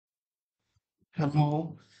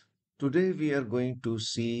Hello. Today we are going to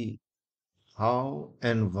see how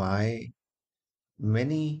and why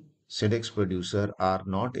many SEDEX producers are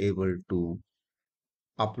not able to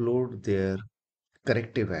upload their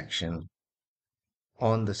corrective action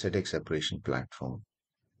on the SEDEX separation platform.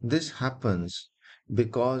 This happens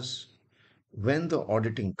because when the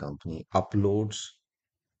auditing company uploads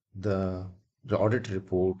the, the audit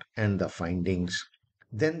report and the findings,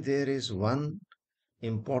 then there is one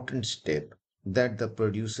important step that the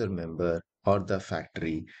producer member or the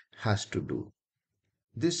factory has to do.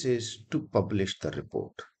 This is to publish the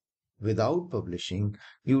report. Without publishing,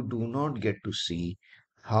 you do not get to see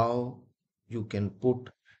how you can put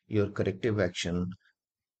your corrective action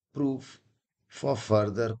proof for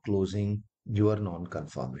further closing your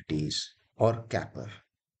non-conformities or capper.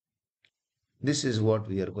 This is what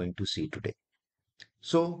we are going to see today.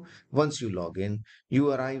 So once you log in,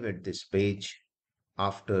 you arrive at this page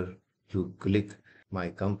after you click My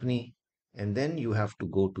Company, and then you have to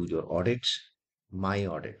go to your audits, My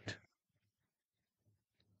Audit.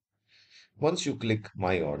 Once you click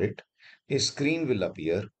My Audit, a screen will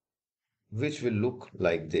appear which will look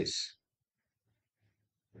like this.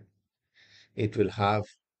 It will have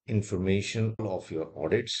information of your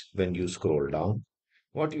audits when you scroll down.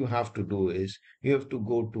 What you have to do is you have to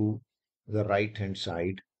go to the right hand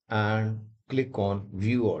side and click on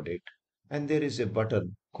View Audit, and there is a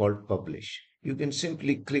button called Publish. You can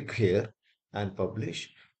simply click here and publish,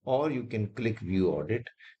 or you can click View Audit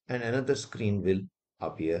and another screen will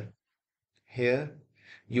appear. Here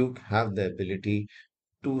you have the ability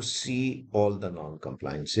to see all the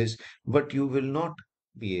non-compliances, but you will not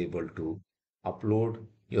be able to upload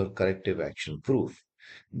your corrective action proof.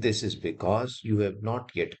 This is because you have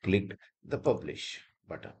not yet clicked the publish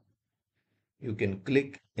button. You can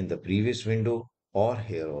click in the previous window or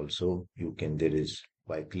here also you can, there is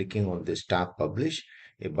by clicking on this tab publish,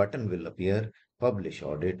 a button will appear publish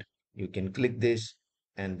audit. You can click this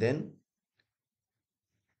and then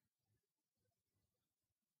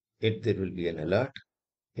there will be an alert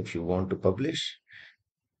if you want to publish.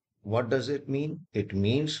 What does it mean? It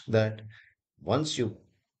means that once you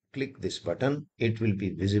click this button, it will be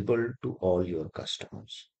visible to all your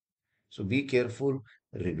customers. So be careful,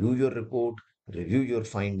 review your report, review your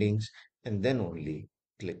findings, and then only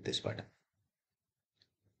click this button.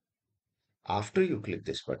 After you click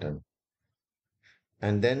this button,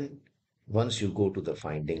 and then once you go to the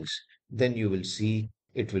findings, then you will see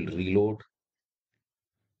it will reload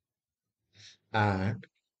and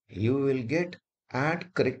you will get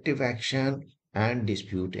add corrective action and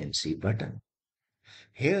dispute NC button.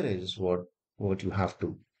 Here is what you have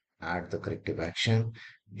to add the corrective action.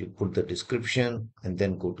 You put the description and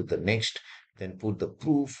then go to the next, then put the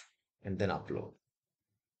proof and then upload.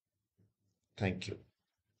 Thank you.